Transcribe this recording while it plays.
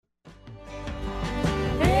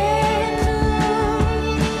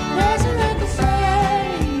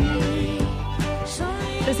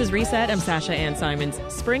is Reset. I'm Sasha Ann Simons.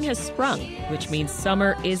 Spring has sprung, which means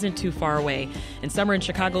summer isn't too far away. And summer in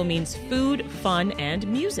Chicago means food, fun, and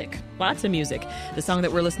music. Lots of music. The song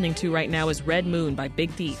that we're listening to right now is Red Moon by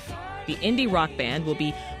Big Thief. The indie rock band will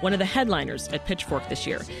be one of the headliners at Pitchfork this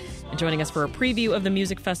year. And joining us for a preview of the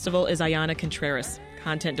music festival is Ayanna Contreras,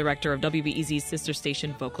 content director of WBEZ's sister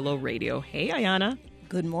station Vocalo Radio. Hey, Ayanna.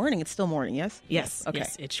 Good morning. It's still morning, yes? Yes. Okay.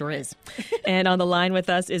 Yes, it sure is. And on the line with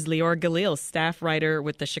us is Lior Galil, staff writer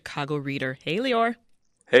with the Chicago Reader. Hey, Lior.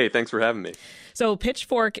 Hey, thanks for having me. So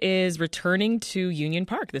Pitchfork is returning to Union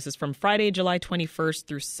Park. This is from Friday, July 21st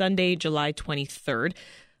through Sunday, July 23rd.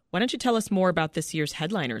 Why don't you tell us more about this year's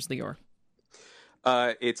headliners, Lior?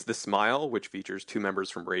 It's The Smile, which features two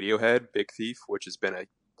members from Radiohead, Big Thief, which has been a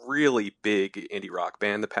really big indie rock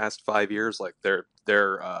band the past 5 years. Like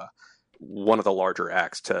they're one of the larger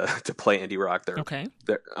acts to play indie rock.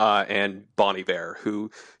 And Bon Iver,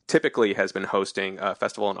 who typically has been hosting a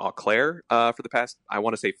festival in Eau Claire for the past, I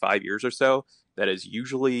want to say 5 years or so. That is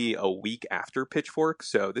usually a week after Pitchfork.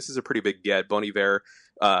 So this is a pretty big get. Bon Iver,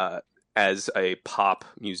 as a pop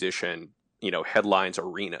musician, headlines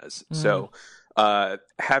arenas. So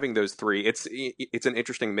having those three, it's an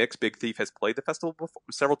interesting mix. Big Thief has played the festival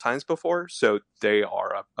several times before, so they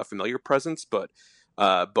are a familiar presence, but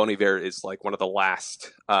Bon Iver is like one of the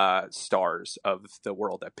last stars of the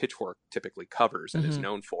world that Pitchfork typically covers and is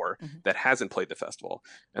known for that hasn't played the festival.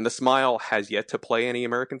 And The Smile has yet to play any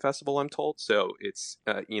American festival, I'm told. So it's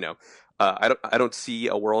I don't see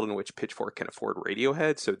a world in which Pitchfork can afford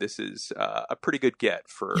Radiohead. So this is a pretty good get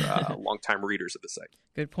for longtime readers of the site.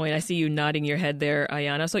 Good point. I see you nodding your head there,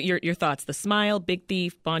 Ayanna. So your thoughts: The Smile, Big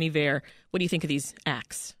Thief, Bon Iver. What do you think of these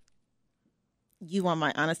acts? You want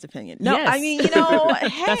my honest opinion? No, yes. I mean,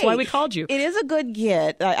 hey. That's why we called you. It is a good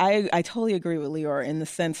get. I totally agree with Lior in the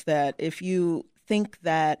sense that if you think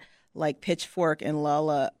that like Pitchfork and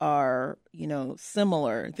Lolla are,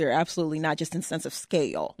 similar, they're absolutely not, just in sense of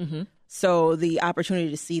scale. So the opportunity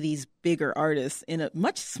to see these bigger artists in a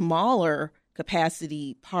much smaller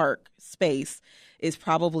capacity park space is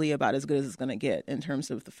probably about as good as it's going to get in terms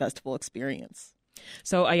of the festival experience.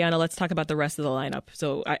 So, Ayanna, let's talk about the rest of the lineup.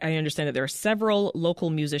 So I understand that there are several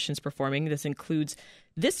local musicians performing. This includes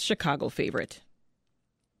this Chicago favorite.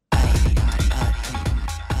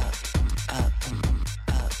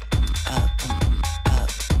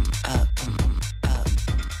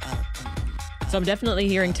 So I'm definitely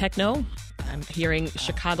hearing techno. I'm hearing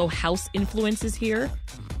Chicago house influences here.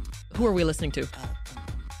 Who are we listening to?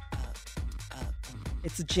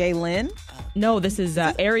 It's Jay Lynn. No, this is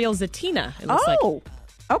Ariel Zatina. It looks like.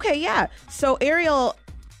 Okay, yeah. So Ariel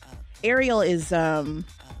is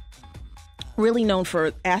really known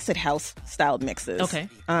for acid house styled mixes. Okay.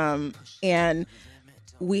 And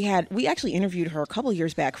we actually interviewed her a couple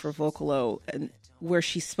years back for Vocalo, where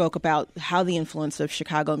she spoke about how the influence of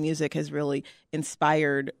Chicago music has really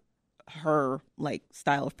inspired her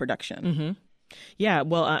style of production. Yeah,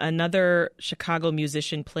 well, another Chicago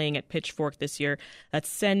musician playing at Pitchfork this year, that's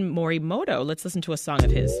Sen Morimoto. Let's listen to a song of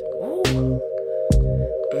his.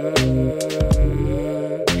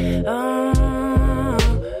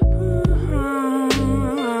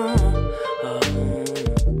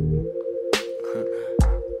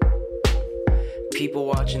 People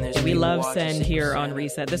watching this. We love Sen here on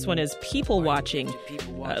Reset. This one is People Watching.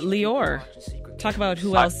 Lior, talk about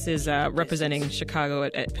who else is representing Chicago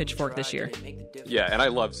at Pitchfork this year. Yeah, and I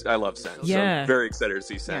love Sen. Yeah. So I'm very excited to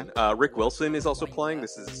see Sen. Yeah. Rick Wilson is also playing.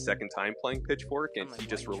 This is his second time playing Pitchfork, and he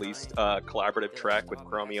just released a collaborative track with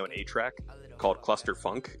Chromeo and A-Track called Cluster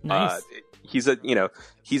Funk. Nice. He's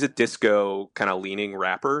a disco kind of leaning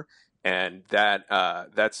rapper, and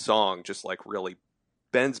that song just really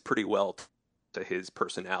bends pretty well to his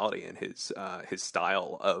personality and his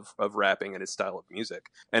style of rapping and his style of music.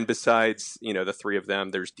 And besides, the three of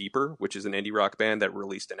them, there's Deeper, which is an indie rock band that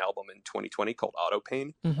released an album in 2020 called Auto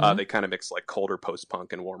Pain. They kind of mix colder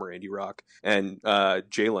post-punk and warmer indie rock. And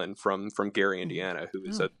Jalen from Gary, Indiana, who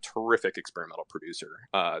is a terrific experimental producer,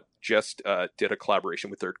 just did a collaboration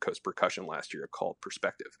with Third Coast Percussion last year called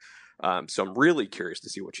Perspective. So I'm really curious to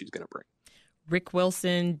see what she's going to bring. Rick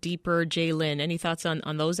Wilson, Deeper, Jalen. Any thoughts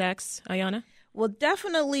on those acts, Ayanna? Well,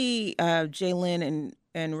 definitely Jay Lynn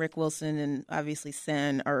and Rick Wilson and obviously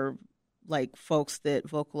Sen are folks that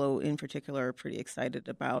Vocalo in particular are pretty excited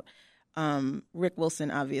about. Rick Wilson,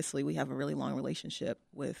 obviously, we have a really long relationship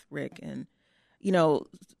with Rick, and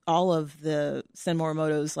all of the Sen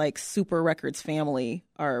Morimoto's Super Records family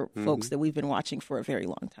are folks that we've been watching for a very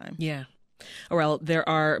long time. Yeah. Well, there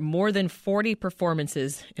are more than 40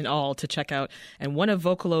 performances in all to check out, and one of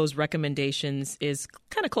Vocalo's recommendations is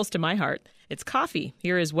kind of close to my heart. It's Coffee.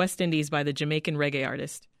 Here is West Indies by the Jamaican reggae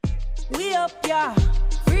artist. We up, yeah.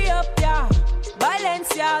 Free up, yeah.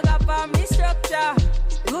 Balenciaga for me structure.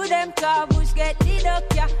 Do them car bush get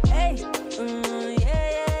deduct, yeah. Hey,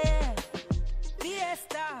 yeah.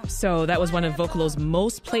 Fiesta. So that was one of Vocalo's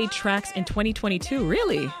most played tracks in 2022.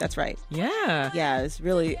 Really? That's right. Yeah. Yeah, it's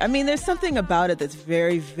really, I mean, there's something about it that's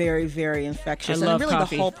very, very, very infectious. I love and really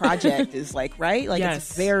coffee. The whole project is like, right? Like Yes.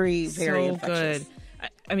 it's very, very so infectious. good.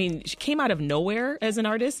 I mean, she came out of nowhere as an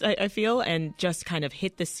artist, I feel, and just kind of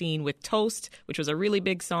hit the scene with Toast, which was a really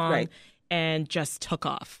big song, Right. and just took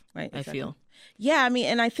off, Right, I exactly. feel. Yeah, I mean,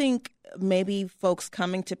 and I think maybe folks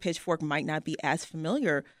coming to Pitchfork might not be as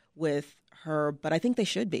familiar with her, but I think they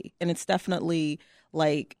should be. And it's definitely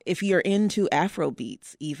like, if you're into Afro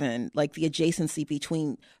beats, even like the adjacency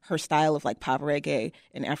between her style of like pop reggae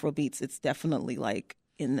and Afro beats, it's definitely like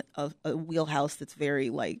in a wheelhouse that's very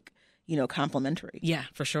like, you know, complementary. Yeah,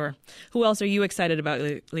 for sure. Who else are you excited about,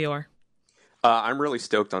 Lior? I'm really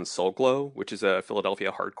stoked on Soul Glow, which is a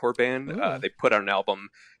Philadelphia hardcore band. They put out an album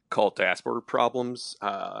called Diaspora Problems.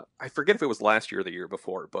 I forget if it was last year or the year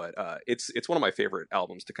before, but it's one of my favorite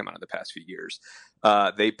albums to come out in the past few years.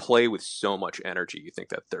 They play with so much energy. You think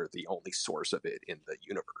that they're the only source of it in the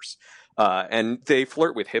universe. And they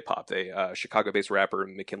flirt with hip hop. Chicago-based rapper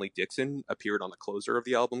McKinley Dixon appeared on the closer of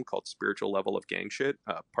the album called Spiritual Level of Gang Shit,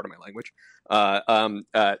 part of my language.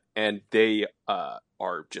 And they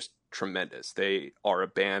are just tremendous. They are a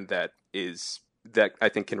band that I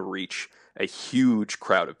think can reach a huge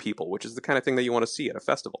crowd of people, which is the kind of thing that you want to see at a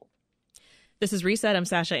festival. This is Reset. I'm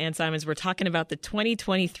Sasha Ann Simons. We're talking about the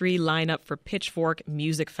 2023 lineup for Pitchfork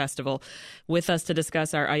Music Festival. With us to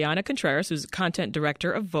discuss are Ayana Contreras, who's content director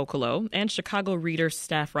of Vocalo, and Chicago Reader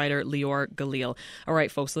staff writer Lior Galil. All right,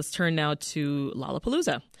 folks, let's turn now to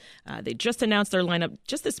Lollapalooza. They just announced their lineup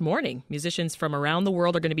just this morning. Musicians from around the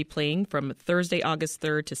world are going to be playing from Thursday, August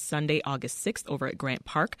 3rd to Sunday, August 6th over at Grant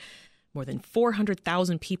Park. More than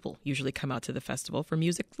 400,000 people usually come out to the festival for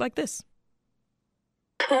music like this.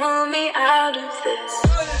 Pull me out of this.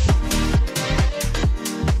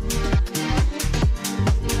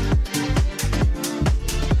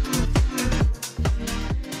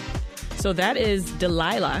 So that is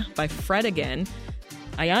Delilah by Fred again.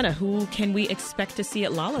 Ayana, who can we expect to see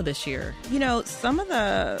at Lolla this year? You know, some of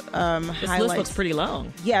the This highlights. list looks pretty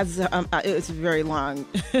long. Yeah, it's very long.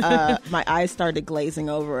 My eyes started glazing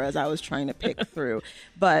over as I was trying to pick through.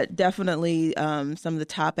 But definitely some of the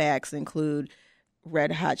top acts include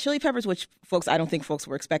Red Hot Chili Peppers, which I don't think folks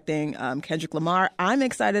were expecting. Kendrick Lamar. I'm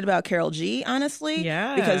excited about Karol G, honestly.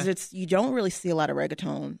 Yeah. Because you don't really see a lot of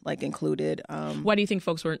reggaeton like included. Why do you think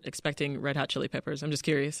folks weren't expecting Red Hot Chili Peppers? I'm just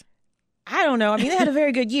curious. I don't know. I mean, they had a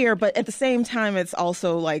very good year, but at the same time, it's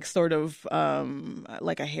also like sort of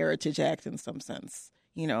like a heritage act in some sense,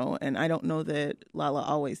 you know, and I don't know that Lolla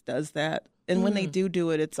always does that. And when they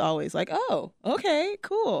do it, it's always like, oh, okay,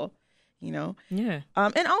 cool, you know? Yeah.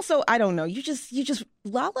 And also, I don't know, you just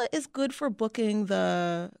Lolla is good for booking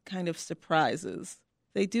the kind of surprises.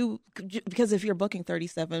 They do, because if you're booking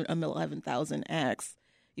 11,000 acts,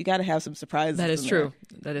 you got to have some surprises. That is in true.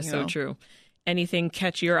 there, That is you so know? true. Anything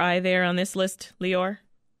catch your eye there on this list, Lior?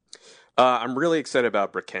 I'm really excited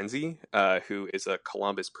about Brackenzie, who is a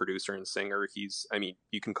Columbus producer and singer.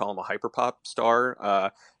 You can call him a hyperpop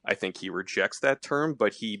star. I think he rejects that term,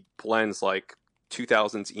 but he blends like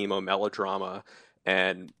 2000s emo melodrama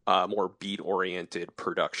and more beat-oriented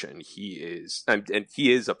production. He is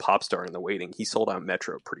a pop star in the waiting. He sold out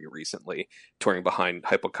Metro pretty recently, touring behind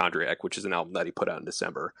Hypochondriac, which is an album that he put out in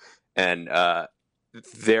December. And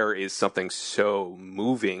there is something so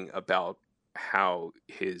moving about how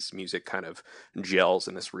his music kind of gels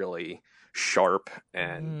in this really sharp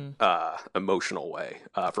and emotional way,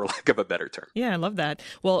 for lack of a better term. Yeah, I love that.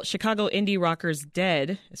 Well, Chicago indie rockers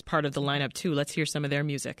Dead is part of the lineup too. Let's hear some of their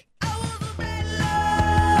music.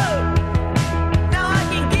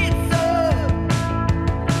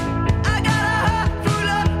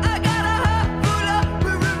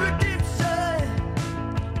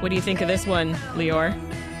 What do you think of this one, Lior?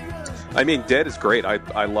 I mean, Dead is great.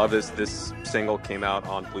 I love this. This single came out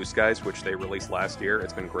on Blue Skies, which they released last year.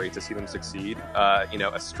 It's been great to see them succeed.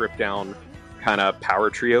 A stripped down kind of power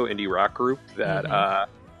trio indie rock group that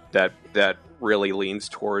that really leans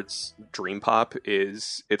towards dream pop.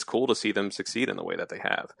 It's cool to see them succeed in the way that they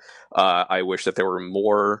have. I wish that there were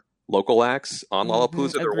more local acts on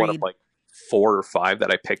Lollapalooza. They're one of like 4 or 5 that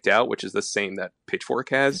I picked out, which is the same that Pitchfork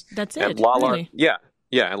has. That's and it. Lolla, really? yeah.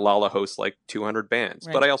 Yeah, and Lala hosts like 200 bands,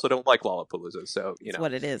 Right. but I also don't like Lollapalooza, so you That's know.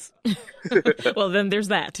 what it is. Well, then there's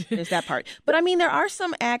that. There's that part. But I mean, there are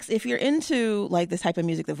some acts, if you're into like this type of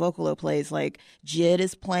music that Vocalo plays, like Jid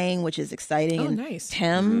is playing, which is exciting. Oh, and nice.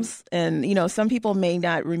 Thames. And, you know, some people may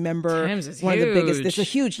not remember Thames is one of the biggest. huge. This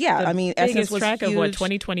is huge. Yeah. The I mean, Essence biggest was track huge. of what,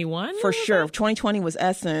 2021? For sure. 2020 was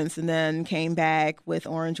Essence, and then came back with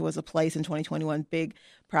Orange Was a Place in 2021, big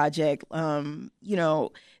project. You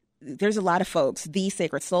know, there's a lot of folks. The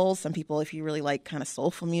Sacred Souls, some people, if you really like kind of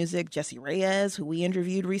soulful music, Jesse Reyes, who we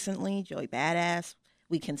interviewed recently, Joey Badass,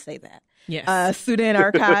 we can say that. Yes. Sudan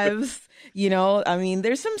Archives, you know, I mean,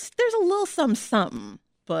 there's a little something,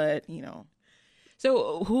 but, you know.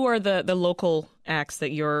 So who are the local acts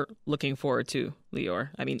that you're looking forward to, Lior?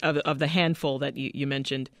 I mean, of the handful that you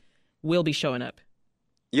mentioned will be showing up.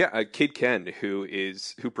 Yeah, Kid Ken, who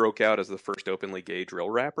broke out as the first openly gay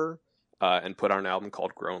drill rapper, and put out an album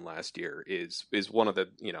called Grown last year, is one of the,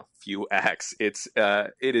 you know, few acts. It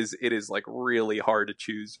is like really hard to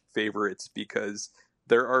choose favorites because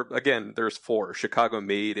there's 4. Chicago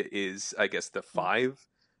Made is, I guess, the 5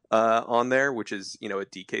 on there, which is, you know, a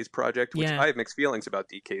DK's project, which Yeah. I have mixed feelings about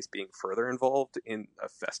DK's being further involved in a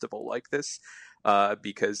festival like this.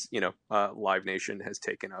 Because, you know, Live Nation has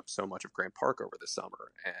taken up so much of Grant Park over the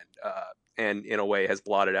summer, and in a way has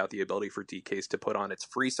blotted out the ability for DK's to put on its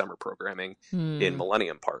free summer programming in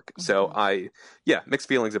Millennium Park. So mixed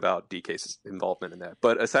feelings about DK's involvement in that.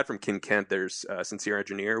 But aside from King Kent, there's Sincere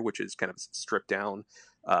Engineer, which is kind of stripped down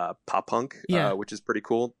pop punk, which is pretty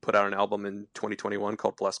cool. Put out an album in 2021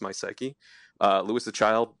 called Bless My Psyche. Louis the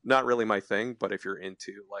Child, not really my thing, but if you're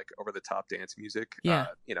into like over the top dance music,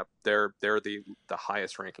 you know, they're the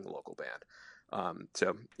highest ranking local band.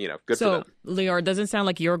 So, you know, good for them. So, Lior, it doesn't sound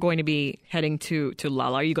like you're going to be heading to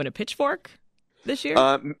Lala. Are you going to Pitchfork this year?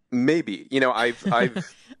 Maybe. You know,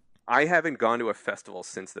 I haven't gone to a festival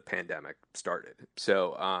since the pandemic started,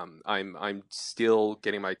 so I'm still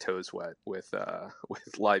getting my toes wet with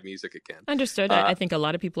live music again. Understood. I think a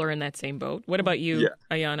lot of people are in that same boat. What about you,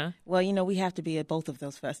 Ayana? Well, you know, we have to be at both of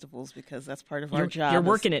those festivals because that's part of our job. You're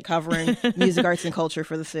working is it. covering music, arts, and culture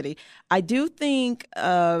for the city. I do think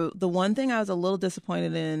the one thing I was a little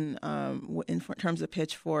disappointed in terms of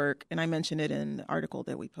Pitchfork, and I mentioned it in the article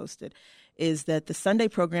that we posted, is that the Sunday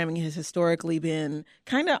programming has historically been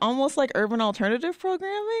kind of almost like urban alternative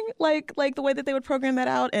programming, like the way that they would program that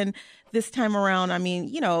out. And this time around, I mean,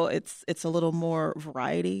 you know, it's a little more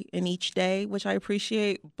variety in each day, which I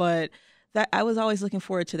appreciate. But that I was always looking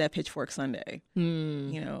forward to that Pitchfork Sunday,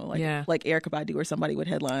 you know, like Erykah Badu or somebody would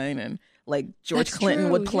headline, and like George That's Clinton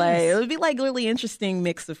true, would play. yes. It would be like a really interesting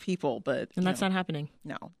mix of people, but And that's not happening.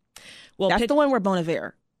 no. Well, That's the one where Bon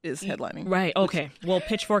Iver is headlining. Right. Okay. Well,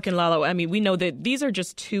 Pitchfork and Lala, I mean, we know that these are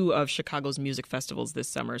just 2 of Chicago's music festivals this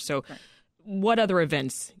summer. So what other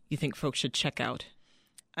events you think folks should check out?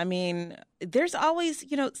 I mean, there's always,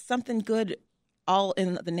 you know, something good all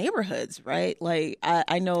in the neighborhoods, right? Like,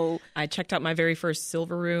 I know. I checked out my very first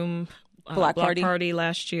Silver Room Block party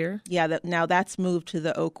last year. Yeah, now that's moved to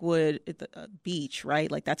the Oakwood beach, right?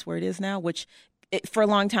 Like, that's where it is now, which for a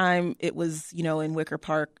long time it was, you know, in Wicker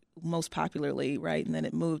Park most popularly, right? And then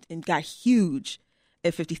it moved and got huge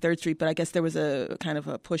at 53rd Street. But I guess there was a kind of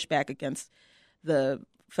a pushback against the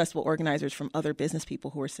festival organizers from other business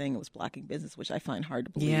people who were saying it was blocking business, which I find hard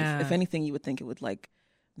to believe. Yeah. If anything, you would think it would like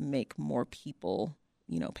make more people,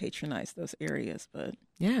 you know, patronize those areas. But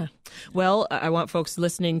yeah. Well, I want folks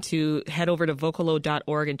listening to head over to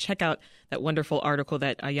vocalo.org and check out that wonderful article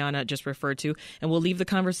that Ayana just referred to. And we'll leave the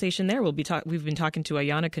conversation there. We've been talking to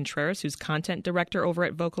Ayana Contreras, who's content director over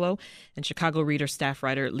at Vocalo, and Chicago Reader staff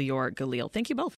writer Lior Galil. Thank you both.